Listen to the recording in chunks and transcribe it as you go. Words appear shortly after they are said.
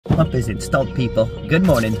Pump is installed, people. Good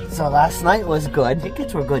morning. So last night was good.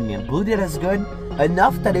 Tickets were good, man. Blue did as good.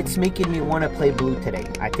 Enough that it's making me want to play blue today.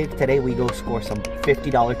 I think today we go score some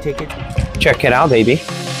 $50 tickets. Check it out, baby.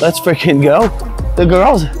 Let's freaking go. The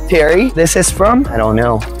girls. Terry, this is from? I don't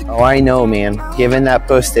know. Oh, I know, man. Given that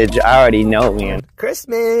postage, I already know, man.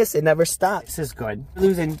 Christmas, it never stops. This is good.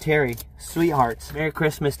 Losing Terry, sweethearts. Merry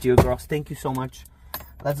Christmas to you, girls. Thank you so much.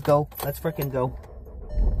 Let's go. Let's freaking go.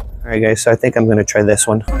 All right, guys. So I think I'm gonna try this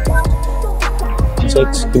one.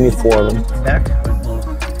 6. Give me 4 of them. Back.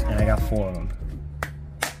 And I got 4 of them.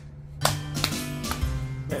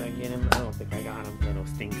 Did I get him? I don't think I got him. Little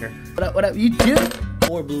stinker. What up, you too?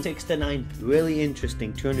 4 blue, 6 to 9. Really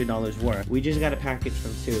interesting. $200 worth. We just got a package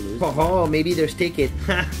from Sirluz. Oh, maybe there's tickets.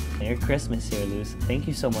 Merry Christmas, Sirluz. Thank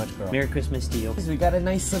you so much, girl. Merry Christmas to you. We got a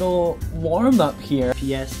nice little warm up here.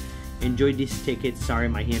 P.S. Enjoyed these tickets. Sorry,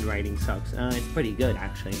 my handwriting sucks. It's pretty good,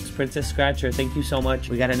 actually. It's Princess Scratcher, thank you so much.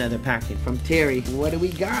 We got another package from Terry. What do we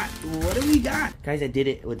got? What do we got? Guys, I did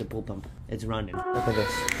it with the pool pump. It's running. Look at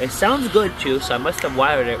this. It sounds good, too, so I must have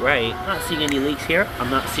wired it right. I'm not seeing any leaks here. I'm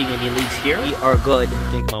not seeing any leaks here. We are good.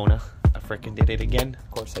 Big Mona. I freaking did it again. Of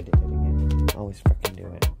course I did it again. Always freaking do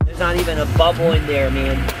it. There's not even a bubble in there,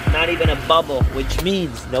 man. Not even a bubble, which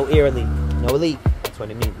means no air leak. No leak. That's what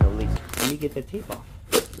it means, no leak. Let me get the tape off.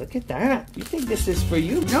 Look at that. You think this is for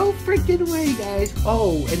you? No freaking way, guys.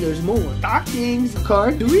 Oh, and there's more. Stockings,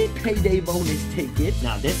 card, 3 payday bonus tickets.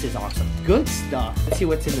 Now, this is awesome. Good stuff. Let's see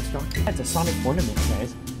what's in the stocking. That's a Sonic ornament,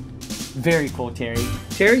 guys. Very cool, Terry.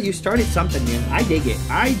 Terry, you started something, man. I dig it.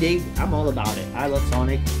 I'm all about it. I love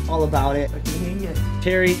Sonic. All about it.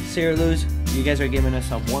 Terry, Sirluz, you guys are giving us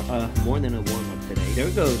more than a warm-up today. There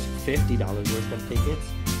goes $50 worth of tickets.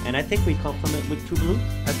 And I think we compliment with 2 blue.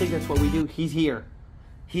 I think that's what we do. He's here.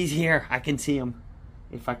 He's here. I can see him.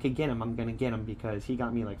 If I could get him, I'm going to get him because he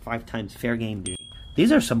got me like 5 times. Fair game, dude.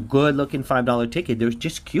 These are some good looking $5 tickets. They're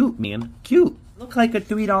just cute, man. Cute. Look like a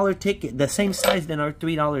 $3 ticket. The same size than our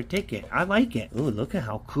 $3 ticket. I like it. Ooh, look at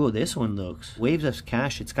how cool this one looks. Waves of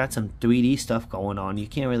Cash. It's got some 3D stuff going on. You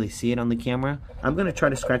can't really see it on the camera. I'm going to try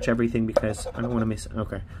to scratch everything because I don't want to miss it.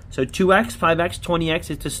 Okay. So 2X, 5X, 20X.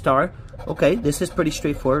 It's a star. Okay. This is pretty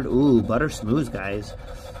straightforward. Ooh, butter smooth, guys.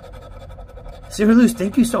 Sirluz,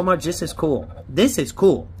 thank you so much. This is cool. This is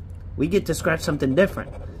cool. We get to scratch something different.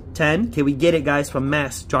 10. Can we get it, guys, from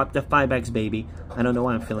Mass? Drop the 5X, baby. I don't know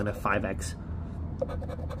why I'm feeling a 5X.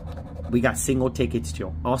 We got single tickets,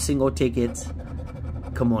 too. All single tickets.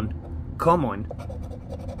 Come on. Come on.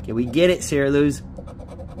 Can we get it, Sirluz?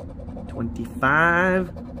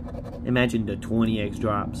 25. Imagine the 20X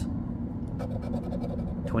drops.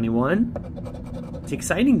 21. It's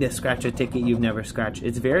exciting to scratch a ticket you've never scratched.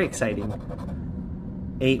 It's very exciting.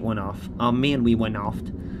 8 went off. Oh man, we went off.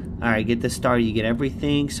 Alright, get the star, you get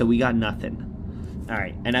everything. So we got nothing.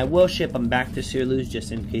 Alright, and I will ship them back to Sirluz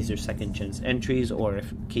just in case there's second chance entries or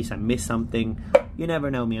in case I miss something. You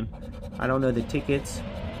never know, man. I don't know the tickets.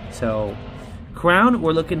 So, crown,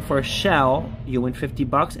 we're looking for a shell. You win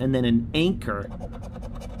 $50 and then an anchor.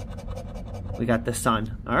 We got the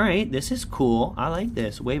sun. Alright, this is cool. I like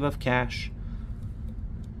this. Wave of Cash.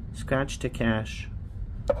 Scratch to cash.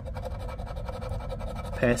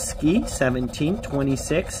 Pesky, 17,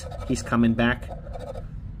 26. He's coming back.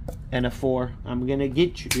 And a 4. I'm gonna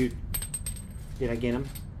get you, dude. Did I get him?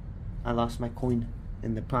 I lost my coin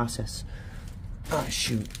in the process. Oh,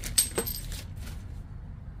 shoot.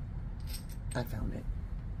 I found it.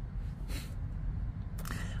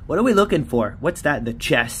 What are we looking for? What's that? The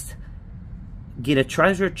chest. Get a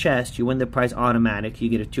treasure chest. You win the prize automatic. You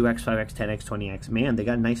get a 2X, 5X, 10X, 20X. Man, they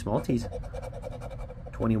got nice multis.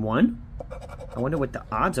 21. I wonder what the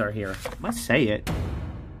odds are here. I must say it.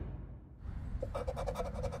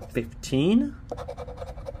 15.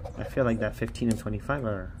 I feel like that 15 and 25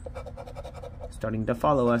 are starting to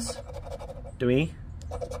follow us. 3.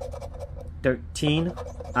 13.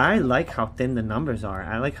 I like how thin the numbers are.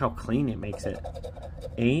 I like how clean it makes it.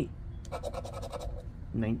 8.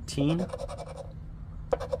 19.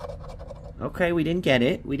 Okay, we didn't get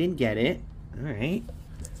it. We didn't get it. Alright.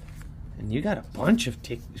 And you got a bunch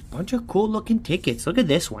of cool looking tickets. Look at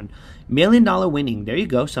this one. $1 million winning. There you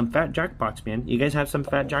go. Some fat jackpots, man. You guys have some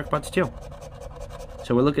fat jackpots too.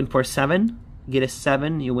 So we're looking for 7. Get a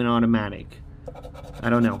 7, you win automatic.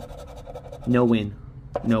 I don't know. No win.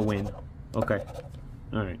 No win. Okay.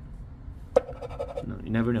 Alright. No,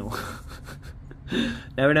 you never know.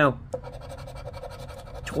 Never know.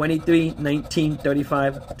 23, 19,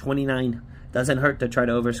 35, 29. Doesn't hurt to try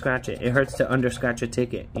to over scratch it. It hurts to under scratch a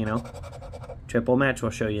ticket, you know. Triple match will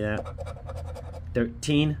show you that.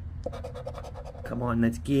 13. Come on,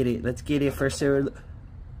 let's get it. Let's get it for Sarah.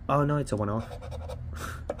 Oh no, it's a one-off.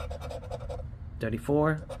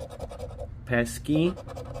 34. Pesky.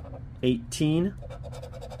 18.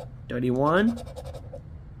 31.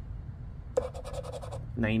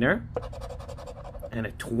 Niner. And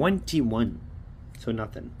a 21. So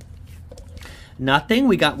nothing. Nothing.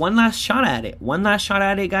 We got one last shot at it. One last shot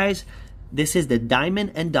at it, guys. This is the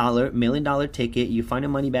diamond and dollar $1 million ticket. You find a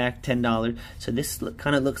money back, $10. So this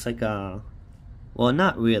kind of looks like a... Well,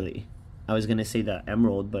 not really. I was going to say the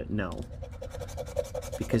emerald, but no.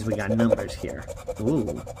 Because we got numbers here.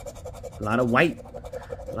 Ooh. A lot of white.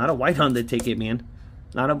 A lot of white on the ticket, man.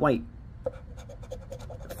 A lot of white.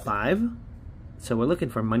 5. So we're looking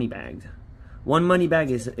for money bags. One money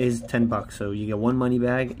bag is $10. So you get one money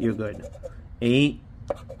bag, you're good. 8.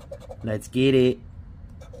 Let's get it.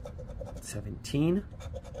 17.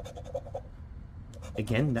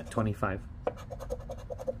 Again, that 25.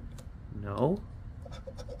 No.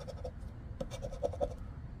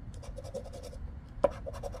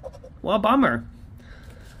 Well, bummer.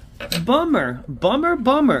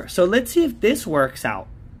 Bummer. So let's see if this works out.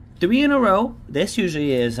 3 in a row. This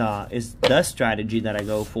usually is the strategy that I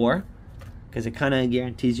go for, because it kind of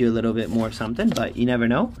guarantees you a little bit more something, but you never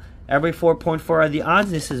know. Every 4.4 are the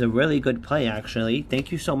odds. This is a really good play, actually.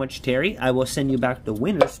 Thank you so much, Terry. I will send you back the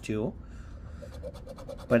winners, too.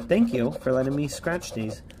 But thank you for letting me scratch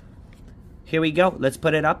these. Here we go. Let's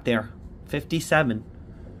put it up there. 57.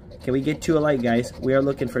 Can we get 2 alike, guys? We are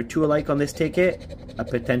looking for 2 alike on this ticket. A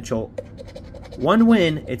potential 1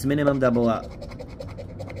 win. It's minimum double up.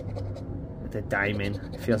 With a diamond.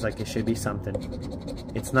 It feels like it should be something.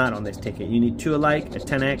 It's not on this ticket. You need 2 alike, a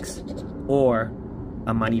 10x, or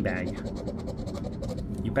a money bag.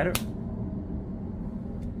 You better.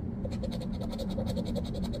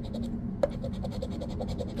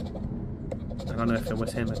 I don't know if it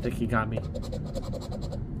was him. I think he got me.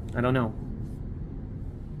 I don't know.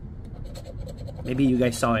 Maybe you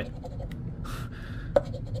guys saw it.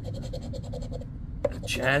 A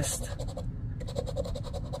chest.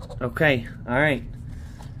 Okay, alright.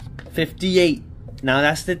 58. Now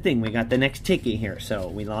that's the thing. We got the next ticket here. So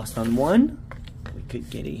we lost on 1. We could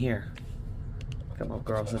get it here. Come on,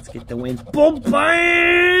 girls. Let's get the win. Boom,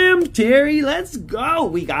 bam! Terry, let's go.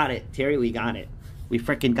 We got it. Terry, we got it. We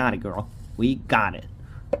freaking got it, girl. We got it.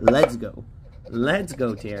 Let's go. Let's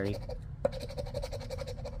go, Terry.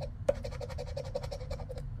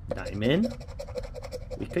 Diamond.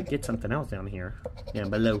 We could get something else down here. Down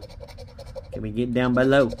below. Can we get down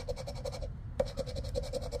below?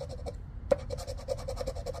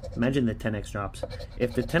 Imagine the 10x drops.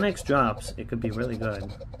 If the 10x drops, it could be really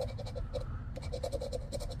good.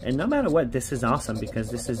 And no matter what, this is awesome because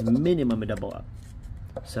this is minimum a double up.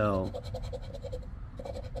 So,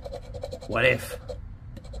 what if?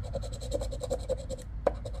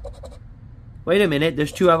 Wait a minute,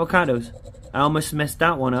 there's 2 avocados. I almost messed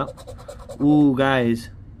that one up. Ooh, guys.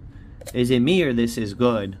 Is it me or this is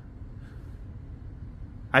good?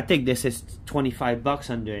 I think this is $25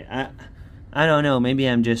 under it. I don't know. Maybe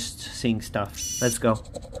I'm just seeing stuff. Let's go.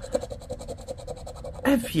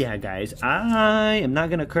 F yeah, guys. I am not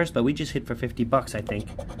going to curse, but we just hit for $50, I think.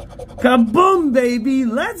 Kaboom, baby.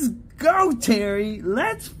 Let's go, Terry.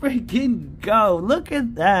 Let's freaking go. Look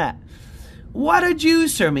at that. What a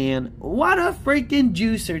juicer, man. What a freaking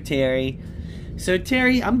juicer, Terry. So,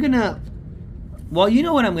 Terry, I'm going to... Well, you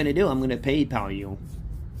know what I'm going to do? I'm going to PayPal you.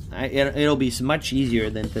 It'll be much easier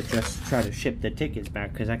than to just try to ship the tickets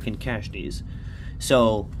back because I can cash these.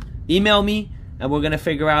 So, email me, and we're going to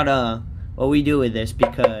figure out what we do with this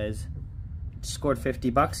because it scored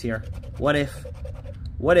 $50 here. What if?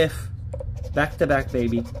 What if? Back to back,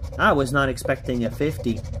 baby. I was not expecting a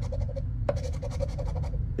 50.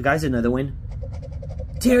 The guy's another win.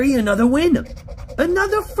 Terry, another win.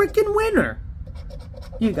 Another freaking winner.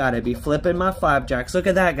 You gotta be flipping my flapjacks. Look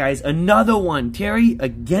at that, guys. Another one. Terry,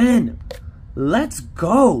 again. Let's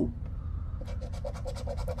go.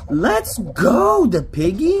 Let's go, the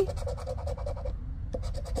piggy.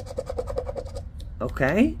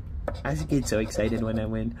 Okay. I get so excited when I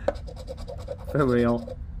win. For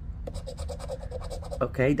real.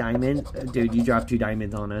 Okay, diamond. Dude, you dropped 2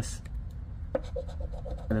 diamonds on us.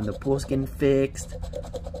 And then the pool's getting fixed.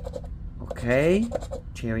 Okay.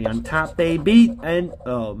 Cherry on top, baby. And,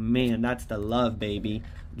 oh, man, that's the love, baby.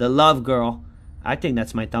 The love, girl. I think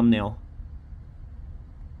that's my thumbnail.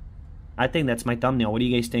 I think that's my thumbnail. What do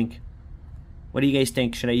you guys think? What do you guys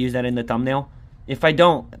think? Should I use that in the thumbnail? If I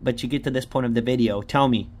don't, but you get to this point of the video, tell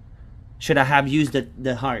me. Should I have used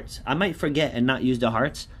the hearts? I might forget and not use the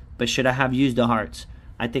hearts, but should I have used the hearts?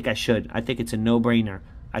 I think I should. I think it's a no-brainer.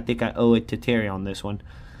 I think I owe it to Terry on this one.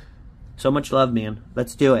 So much love, man.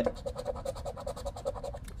 Let's do it.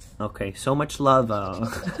 Okay, so much love.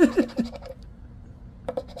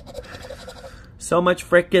 So much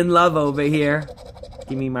freaking love over here.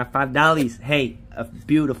 Give me my $5. Hey, a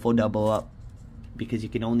beautiful double up. Because you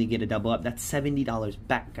can only get a double up. That's $70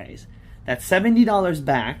 back, guys. That's $70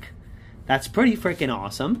 back. That's pretty freaking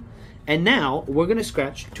awesome. And now we're going to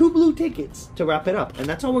scratch 2 blue tickets to wrap it up. And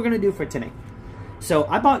that's all we're going to do for today. So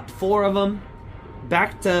I bought 4 of them.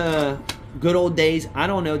 Back to good old days. I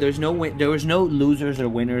don't know. There was no losers or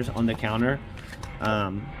winners on the counter.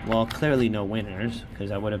 Well, clearly no winners,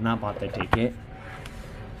 because I would have not bought the ticket.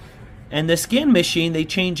 And the scan machine, they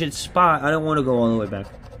changed its spot. I don't want to go all the way back.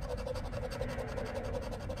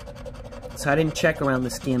 So I didn't check around the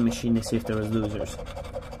scan machine to see if there was losers.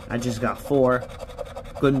 I just got 4.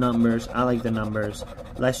 Good numbers. I like the numbers.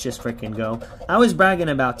 Let's just freaking go. I was bragging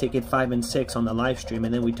about ticket 5 and 6 on the live stream,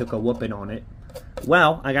 and then we took a whooping on it.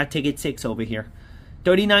 Well, I got ticket 6 over here.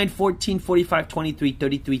 39, 14, 45, 23,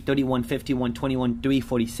 33, 31, 51, 21, 3,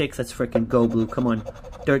 46. Let's freaking go, blue. Come on.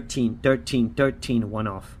 13, 13, 13. 1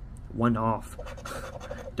 off. 1 off.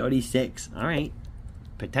 36. All right.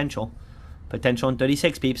 Potential. Potential on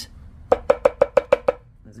 36, peeps.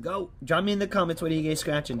 Let's go. Drop me in the comments, what are you guys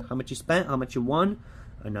scratching? How much you spent? How much you won?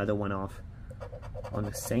 Another 1 off. On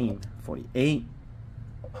the same. 48.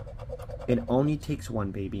 It only takes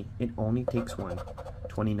 1, baby. It only takes 1.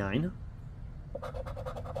 29.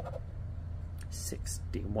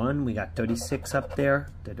 61. We got 36 up there.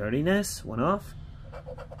 The dirtiness. 1 off.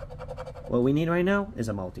 What we need right now is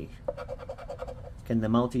a multi. Can the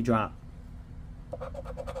multi drop?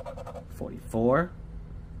 44.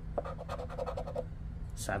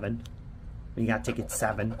 7. We got ticket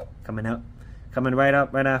 7 coming up. Coming right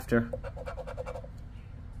up right after.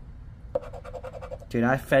 Dude,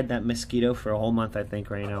 I fed that mosquito for a whole month, I think,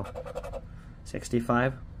 right now.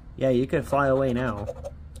 65. Yeah, you could fly away now.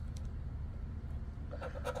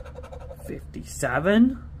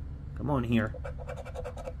 57. Come on here.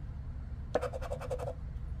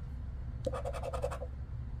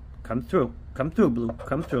 Come through. Come through, blue.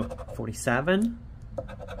 Come through. 47.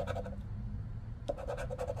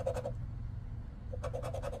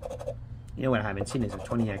 You know what I haven't seen is a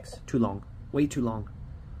 20x. Too long. Way too long.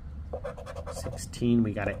 16.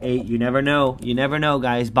 We got an 8. You never know. You never know,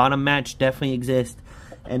 guys. Bottom match definitely exists.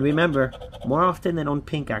 And remember, more often than on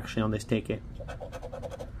pink, actually, on this ticket.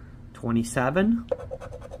 27.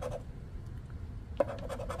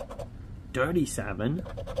 37.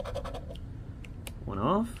 1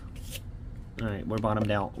 off. Alright, we're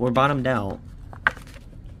bottomed out. We're bottomed out.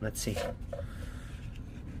 Let's see.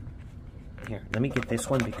 Here, let me get this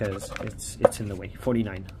one because it's in the way.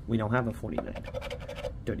 49. We don't have a 49.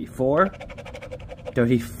 34.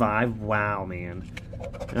 35. Wow, man.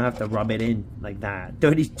 I don't have to rub it in like that.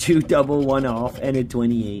 32, double 1 off, and a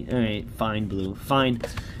 28. Alright, fine, blue. Fine.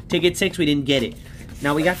 Ticket 6, we didn't get it.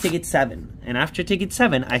 Now we got ticket 7. And after ticket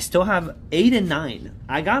 7, I still have 8 and 9.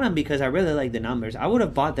 I got them because I really like the numbers. I would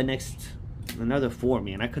have bought the next, another 4,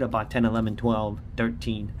 man. I could have bought 10, 11, 12,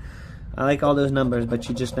 13. I like all those numbers, but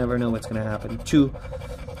you just never know what's going to happen. 2,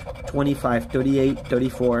 25, 38,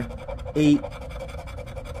 34, 8,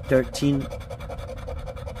 13,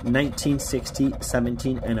 19, 60,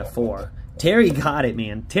 17, and a 4. Terry got it,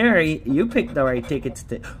 man. Terry, you picked the right tickets.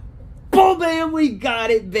 Boom, bam, we got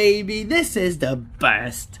it, baby. This is the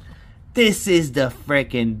best. This is the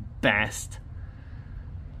freaking best.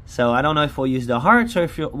 So I don't know if we'll use the hearts or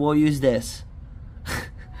if we'll use this.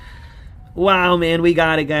 Wow, man, we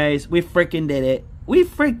got it, guys. We freaking did it. We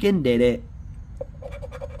freaking did it.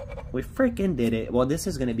 We freaking did it. Well, this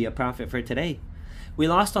is going to be a profit for today. We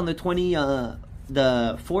lost on the $4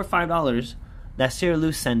 or $5 that Sierra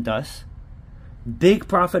Luz sent us. Big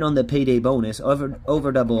profit on the payday bonus,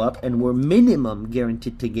 over double up, and we're minimum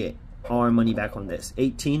guaranteed to get our money back on this.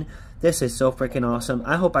 18. This is so freaking awesome.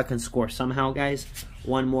 I hope I can score somehow, guys.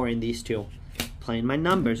 1 more in these 2. Playing my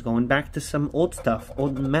numbers, going back to some old stuff,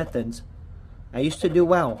 old methods. I used to do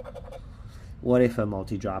well. What if a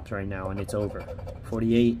multi drops right now and it's over?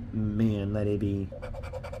 48. Man, let it be.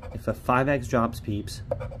 If a 5x drops, peeps.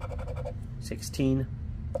 16.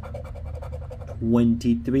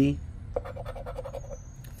 23.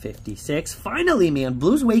 56. Finally, man.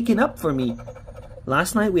 Blue's waking up for me.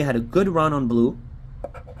 Last night we had a good run on blue.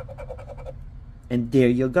 And there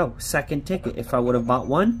you go. Second ticket. If I would have bought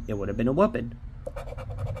 1, it would have been a whooping.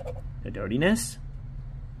 The dirtiness.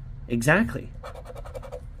 Exactly.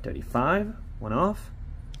 35. 1 off.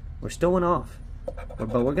 We're still 1 off. But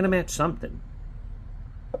we're going to match something.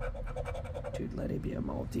 Dude, let it be a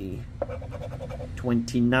multi.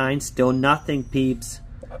 29. Still nothing, peeps.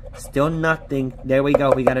 Still nothing. There we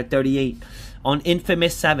go. We got a 38. On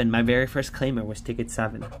Infamous 7, my very first claimer was ticket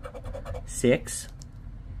 7. 6.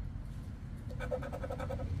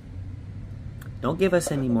 Don't give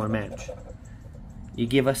us any more match. You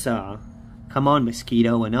give us a... Come on,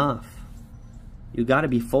 mosquito, enough. You gotta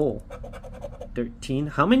be full. 13.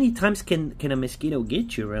 How many times can a mosquito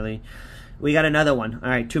get you, really? We got another one.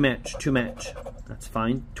 Alright, 2 match. 2 match. That's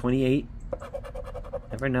fine. 28.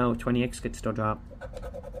 Never know. 20x could still drop.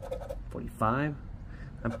 45.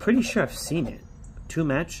 I'm pretty sure I've seen it. 2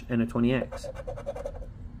 match and a 20x.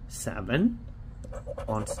 7.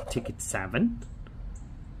 On ticket 7.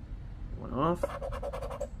 1 off.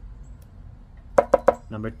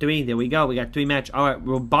 Number 3. There we go. We got 3 match. Alright,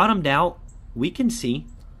 we're bottomed out. We can see.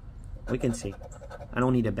 We can see. I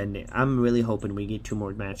don't need to bend it. I'm really hoping we get 2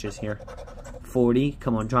 more matches here. 40.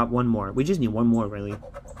 Come on, drop 1 more. We just need 1 more, really.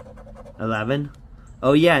 11.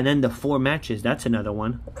 Oh, yeah, and then the 4 matches. That's another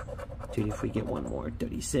one. Dude, if we get 1 more.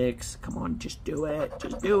 36. Come on, just do it.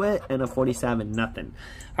 Just do it. And a 47. Nothing.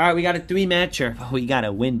 Alright, we got a 3 matcher. Oh, we got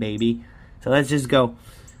to win, baby. So let's just go.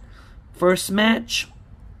 First match.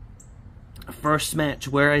 First match.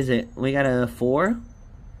 Where is it? We got a 4.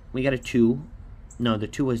 We got a 2. No, the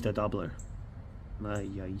 2 was the doubler.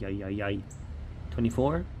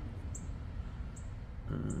 24.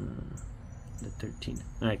 The 13.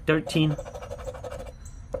 Alright, 13.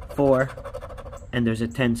 4. And there's a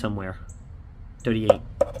 10 somewhere. 38.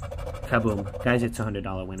 Kaboom. Guys, it's a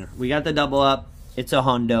 $100 winner. We got the double up. It's a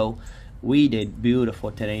Hondo. We did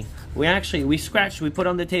beautiful today. We scratched. We put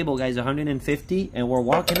on the table, guys, 150. And we're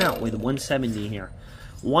walking out with 170 here.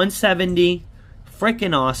 170.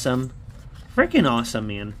 Freaking awesome. Freaking awesome,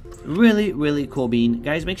 man. Really, really cool bean.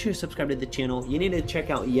 Guys, make sure you subscribe to the channel. You need to check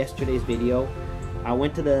out yesterday's video. I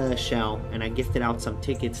went to the shell and I gifted out some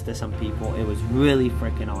tickets to some people. It was really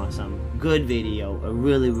freaking awesome. Good video. A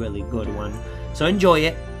really, really good one. So enjoy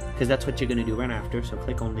it, because that's what you're going to do right after. So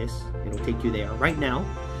click on this. It'll take you there right now.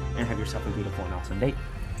 And have yourself a beautiful and awesome day.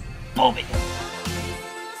 Boom it!